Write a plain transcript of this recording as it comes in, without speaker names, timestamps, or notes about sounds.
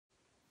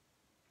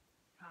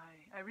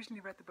I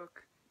recently read the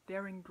book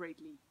Daring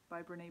Greatly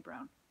by Brené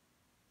Brown.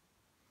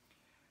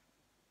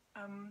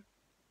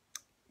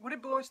 What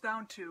it boils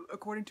down to,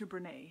 according to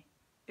Brené,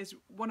 is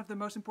one of the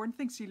most important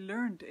things she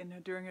learned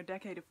during her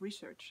decade of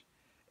research,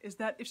 is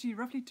that if she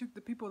roughly took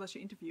the people that she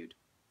interviewed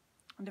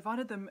and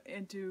divided them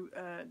into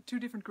two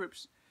different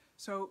groups.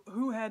 So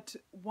who had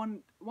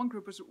one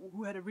group was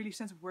who had a really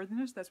sense of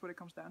worthiness, that's what it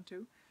comes down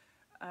to,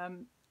 a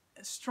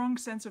strong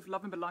sense of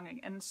love and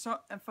belonging, and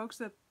folks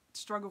that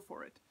struggle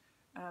for it,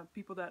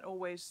 people that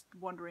always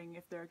wondering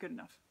if they're good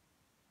enough.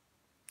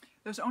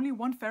 There's only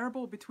one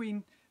variable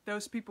between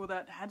those people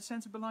that had a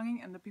sense of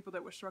belonging and the people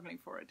that were struggling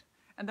for it,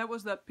 and that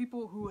was that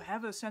people who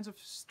have a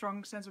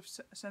strong sense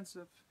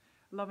of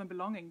love and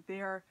belonging,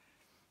 they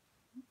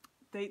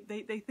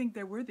think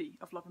they're worthy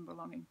of love and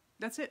belonging.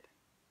 That's it.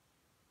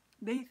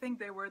 They think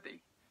they're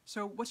worthy.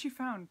 So what she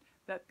found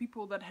that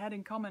people that had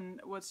in common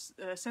was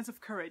a sense of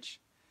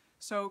courage.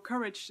 So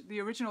courage, the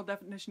original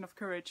definition of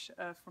courage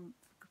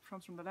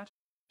comes from the Latin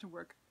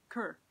word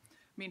cur,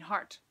 mean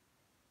heart.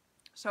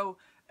 So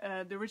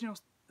the original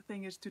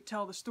thing is to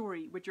tell the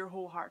story with your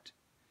whole heart.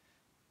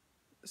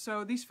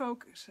 So these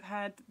folks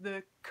had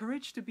the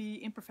courage to be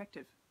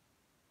imperfective.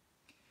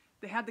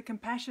 They had the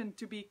compassion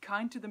to be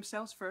kind to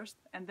themselves first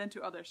and then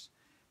to others,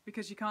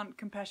 because you can't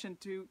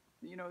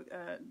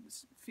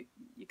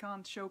you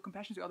can't show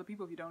compassion to other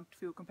people if you don't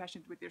feel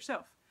compassionate with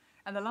yourself.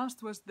 And the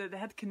last was that they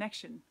had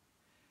connection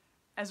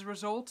as a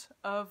result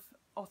of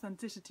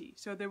authenticity.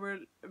 So they were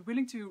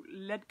willing to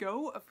let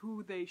go of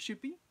who they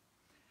should be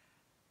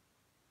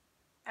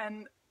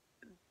and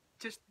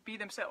just be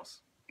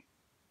themselves.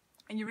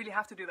 And you really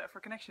have to do that for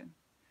connection.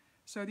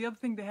 So the other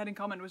thing they had in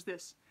common was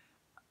this.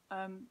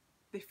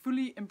 They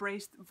fully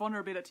embraced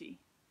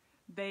vulnerability.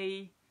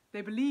 They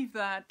believed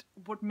that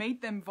what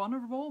made them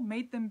vulnerable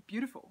made them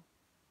beautiful.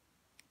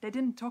 They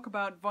didn't talk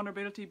about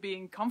vulnerability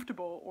being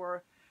comfortable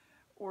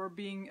or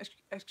being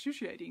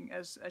excruciating,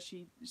 as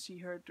she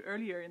heard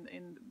earlier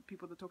in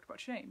people that talked about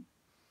shame.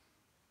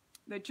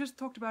 They just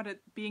talked about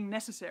it being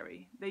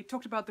necessary. They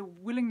talked about the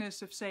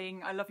willingness of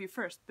saying, I love you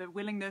first, the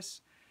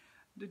willingness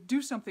to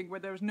do something where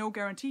there was no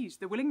guarantees,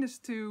 the willingness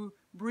to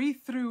breathe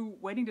through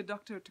waiting the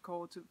doctor to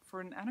call for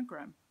an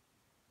anagram,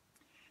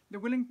 the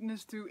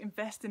willingness to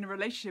invest in a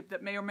relationship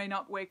that may or may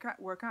not work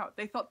out.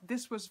 They thought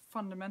this was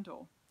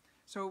fundamental.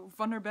 So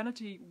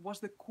vulnerability was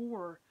the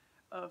core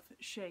of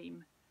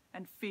shame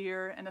and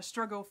fear and a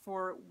struggle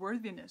for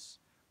worthiness,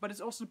 but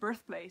it's also the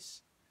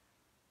birthplace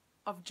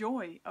of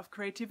joy, of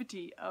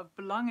creativity, of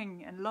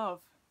belonging and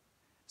love.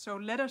 So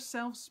let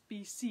ourselves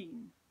be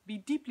seen, be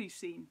deeply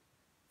seen,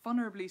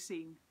 vulnerably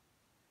seen.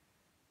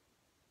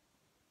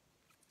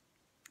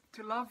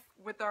 To love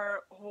with our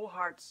whole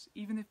hearts,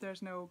 even if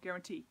there's no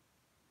guarantee.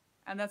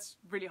 And that's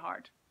really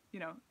hard,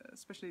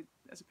 especially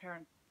as a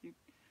parent,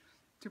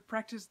 to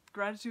practice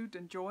gratitude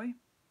and joy.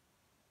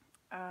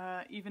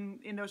 Even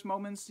in those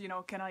moments,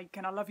 can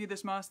I love you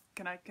this much?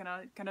 Can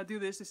I do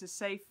this? This is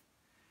safe.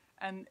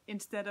 And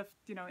instead of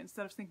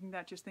thinking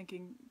that, just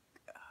thinking,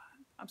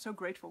 I'm so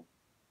grateful.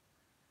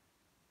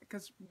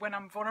 Because when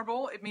I'm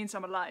vulnerable, it means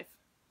I'm alive.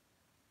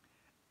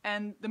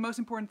 And the most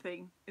important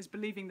thing is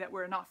believing that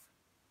we're enough.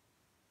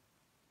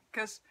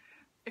 Because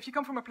if you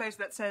come from a place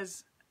that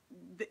says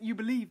that you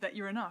believe that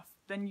you're enough,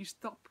 then you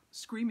stop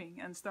screaming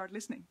and start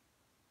listening.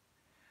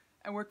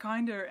 And we're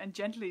kinder and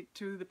gently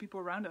to the people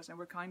around us, and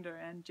we're kinder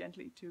and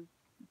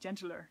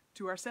gentler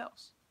to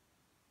ourselves.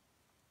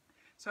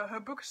 So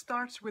her book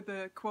starts with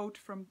a quote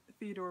from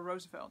Theodore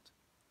Roosevelt,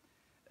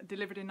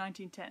 delivered in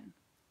 1910.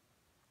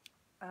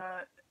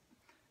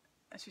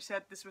 As she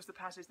said, this was the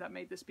passage that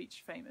made the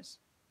speech famous.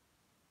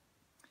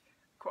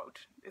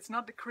 Quote, "It's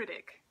not the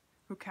critic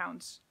who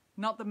counts,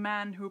 not the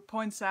man who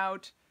points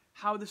out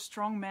how the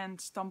strong man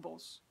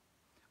stumbles,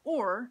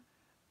 or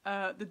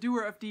the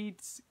doer of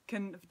deeds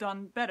can have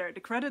done better. The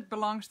credit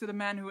belongs to the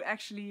man who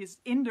actually is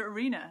in the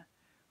arena,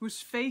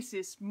 whose face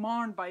is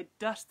marred by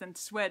dust and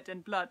sweat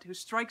and blood, who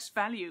strikes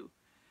value,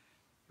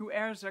 who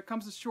errs or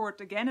comes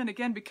short again and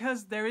again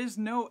because there is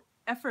no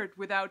effort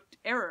without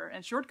error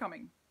and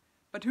shortcoming,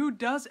 but who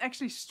does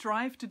actually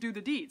strive to do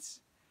the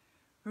deeds,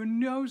 who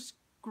knows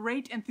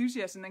great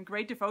enthusiasm and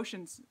great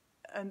devotions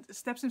and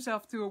steps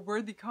himself to a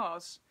worthy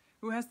cause,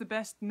 who has the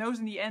best nose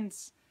in the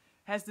ends,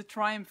 has the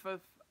triumph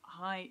of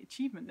high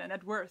achievement, and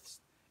at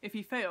worst, if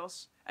he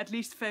fails, at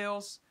least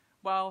fails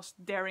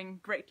whilst daring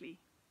greatly."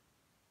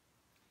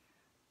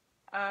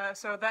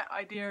 So that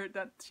idea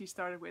that she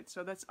started with,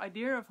 so that's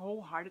idea of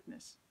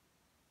wholeheartedness.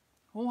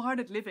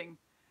 Wholehearted living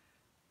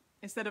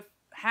instead of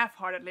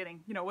half-hearted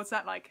living. What's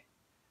that like?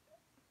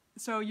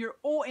 So you're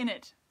all in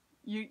it.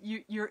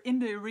 You're in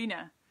the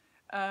arena.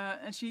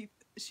 And she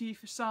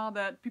saw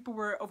that people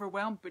were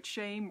overwhelmed with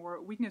shame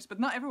or weakness, but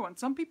not everyone.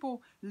 Some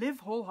people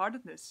live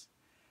wholeheartedness.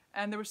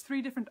 And there was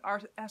three different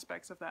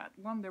aspects of that.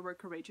 One, they were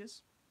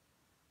courageous.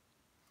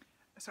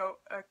 So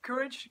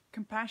courage,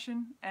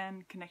 compassion,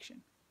 and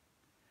connection.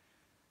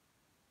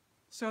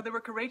 So they were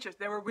courageous.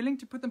 They were willing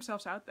to put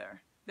themselves out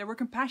there. They were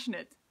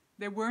compassionate.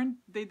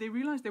 They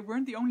realized they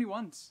weren't the only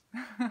ones.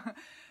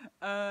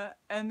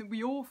 And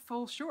we all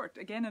fall short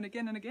again and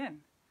again and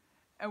again.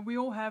 And we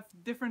all have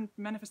different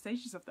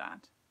manifestations of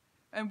that.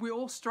 And we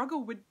all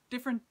struggle with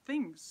different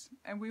things.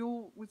 And we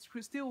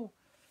still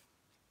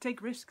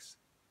take risks.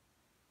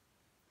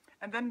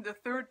 And then the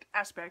third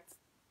aspect,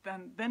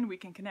 then we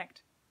can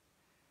connect.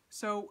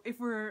 So if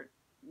we're,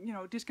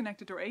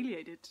 disconnected or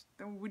alienated,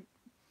 then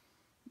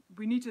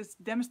we need to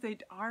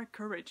demonstrate our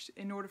courage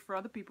in order for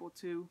other people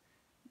to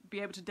be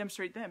able to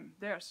demonstrate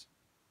theirs.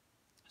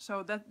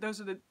 So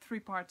those are the 3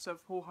 parts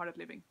of wholehearted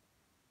living.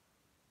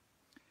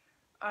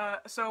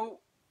 So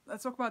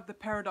let's talk about the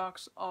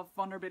paradox of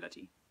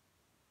vulnerability.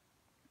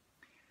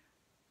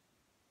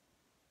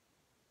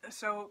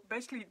 So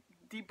basically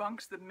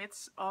debunks the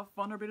myths of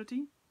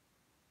vulnerability.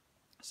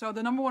 So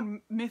the number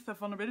one myth of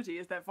vulnerability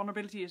is that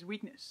vulnerability is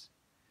weakness,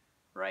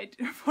 right?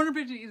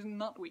 Vulnerability is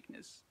not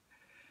weakness.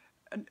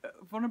 And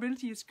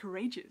vulnerability is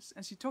courageous.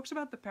 And she talks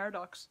about the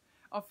paradox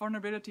of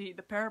vulnerability.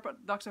 The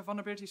paradox of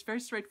vulnerability is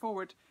very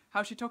straightforward.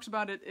 How she talks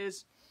about it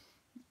is,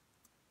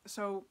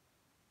 so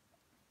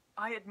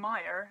I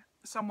admire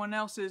someone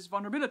else's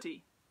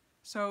vulnerability.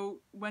 So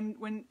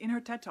when in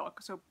her TED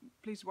Talk, so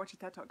please watch the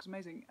TED Talk, it's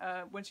amazing.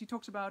 When she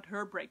talks about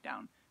her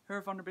breakdown,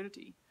 her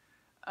vulnerability,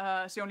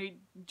 she only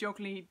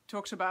jokingly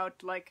talks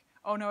about like,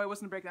 oh no, it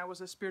wasn't a breakdown, it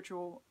was a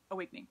spiritual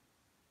awakening.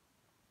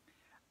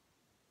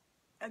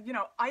 And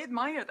I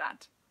admire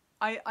that.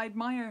 I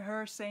admire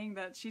her saying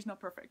that she's not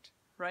perfect,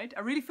 right?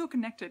 I really feel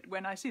connected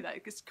when I see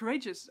that. It's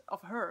courageous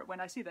of her when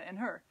I see that in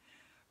her.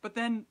 But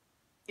then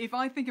if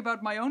I think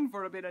about my own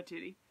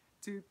vulnerability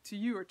to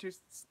you or to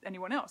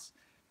anyone else,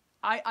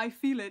 I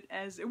feel it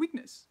as a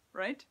weakness,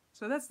 right?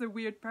 So that's the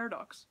weird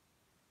paradox.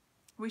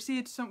 We see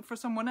it for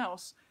someone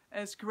else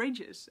as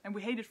courageous, and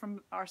we hate it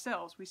from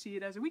ourselves. We see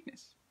it as a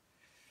weakness.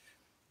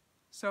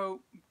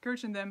 So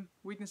courage in them,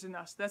 weakness in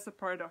us. That's the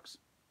paradox.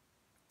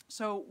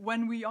 So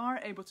when we are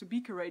able to be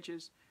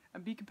courageous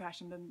and be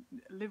compassionate and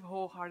live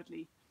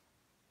wholeheartedly,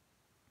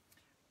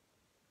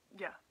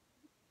 yeah.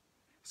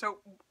 So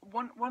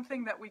one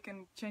thing that we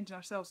can change in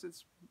ourselves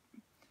is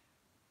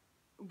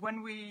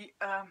when we,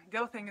 the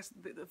other thing is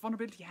the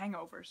vulnerability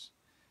hangovers.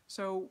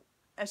 So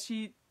as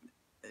she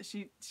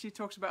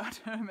talks about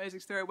her amazing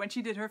story, when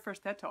she did her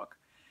first TED Talk,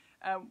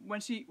 when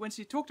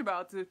she talked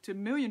about it to a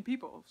million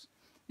people,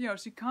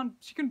 she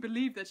couldn't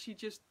believe that she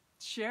just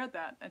shared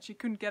that, and she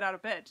couldn't get out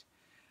of bed.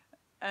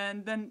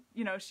 And then,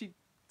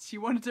 she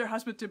wanted her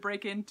husband to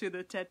break into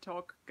the TED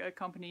Talk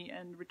company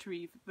and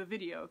retrieve the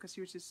video, because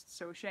she was just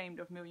so ashamed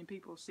of a million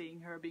people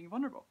seeing her being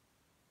vulnerable.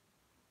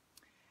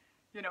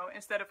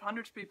 Instead of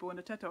hundreds of people in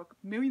the TED Talk,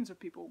 millions of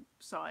people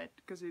saw it,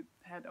 because it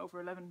had over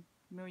 11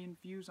 million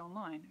views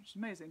online. It's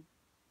amazing.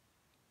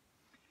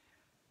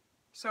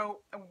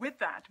 So with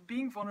that,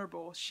 being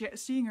vulnerable,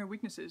 seeing her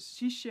weaknesses,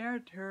 she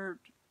shared her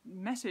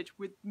message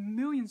with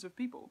millions of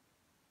people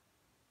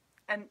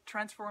and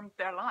transformed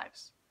their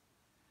lives.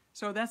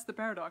 So that's the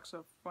paradox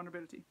of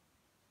vulnerability.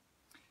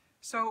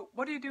 So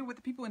what do you do with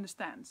the people in the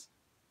stands?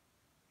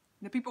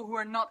 The people who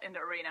are not in the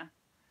arena.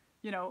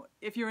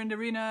 If you're in the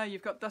arena,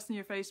 you've got dust in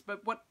your face,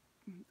 but what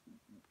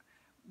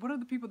are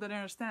the people that are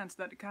in the stands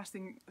that are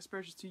casting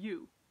aspersions to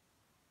you?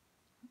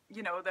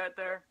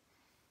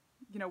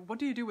 What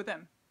do you do with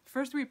them?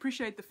 First, we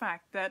appreciate the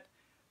fact that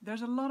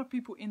there's a lot of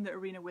people in the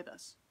arena with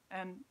us.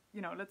 And,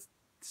 let's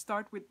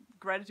start with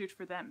gratitude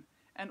for them.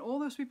 And all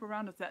those people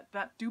around us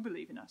that do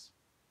believe in us.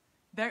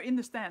 They're in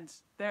the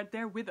stands.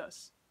 They're with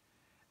us.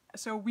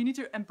 So we need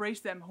to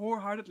embrace them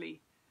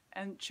wholeheartedly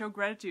and show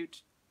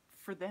gratitude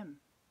for them.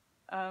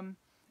 And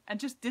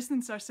just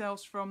distance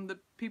ourselves from the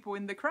people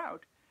in the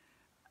crowd.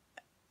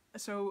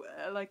 So,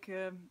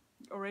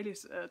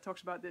 Aurelius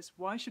talks about this.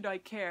 Why should I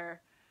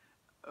care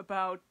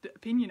about the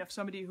opinion of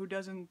somebody who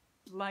doesn't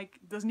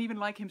even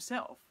like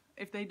himself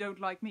if they don't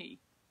like me?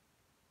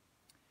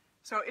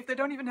 So if they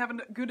don't even have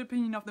a good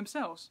opinion of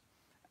themselves,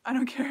 I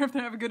don't care if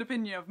they have a good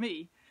opinion of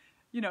me.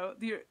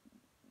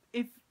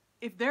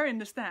 If they're in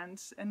the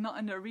stands and not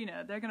in the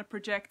arena, they're going to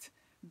project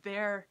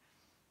their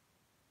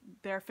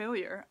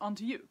failure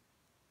onto you.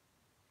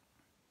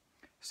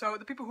 So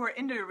the people who are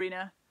in the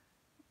arena,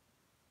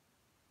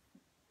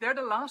 they're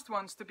the last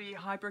ones to be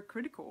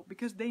hypercritical,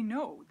 because they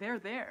know they're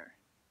there.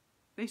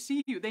 They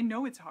see you. They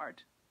know it's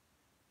hard.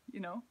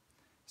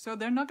 So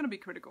they're not going to be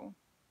critical.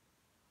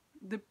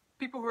 The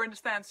people who are in the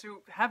stands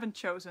who haven't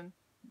chosen,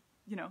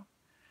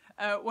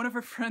 one of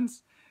her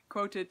friends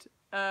quoted,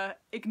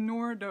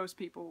 ignore those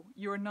people.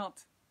 You're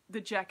not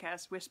the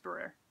jackass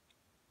whisperer,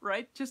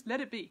 right? Just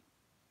let it be.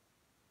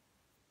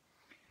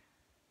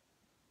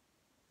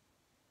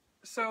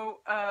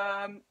 So,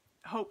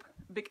 hope,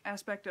 big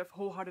aspect of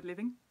wholehearted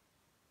living.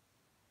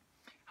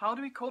 How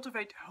do we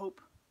cultivate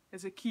hope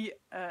is a key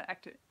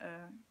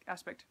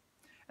aspect.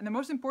 And the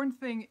most important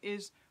thing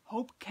is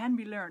hope can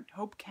be learned,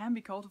 hope can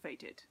be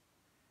cultivated.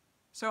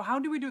 So how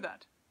do we do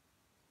that?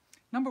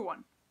 Number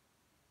one,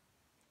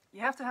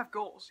 you have to have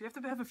goals. You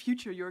have to have a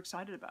future you're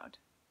excited about.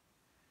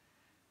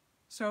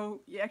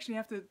 So you actually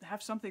have to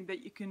have something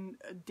that you can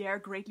dare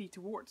greatly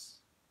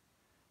towards.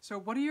 So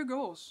what are your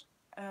goals?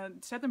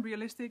 Set them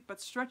realistic, but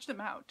stretch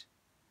them out.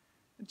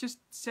 Just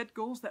set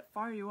goals that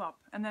fire you up.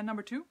 And then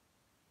number 2,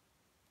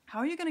 how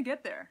are you going to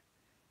get there?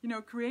 You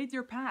know, create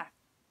your path.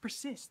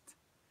 Persist.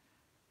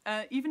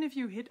 Even if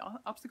you hit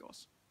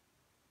obstacles.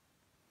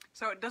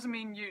 So it doesn't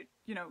mean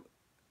you know,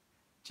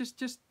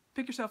 just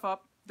pick yourself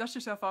up, dust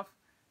yourself off,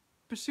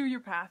 pursue your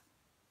path,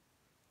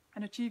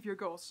 and achieve your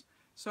goals.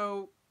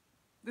 So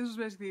this is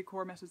basically a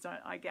core message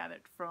that I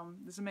gathered from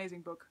this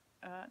amazing book,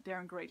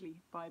 Daring Greatly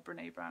by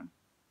Brené Brown.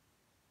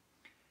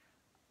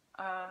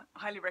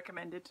 Highly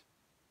recommend it.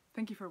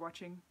 Thank you for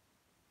watching,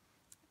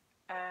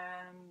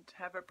 and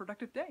have a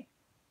productive day.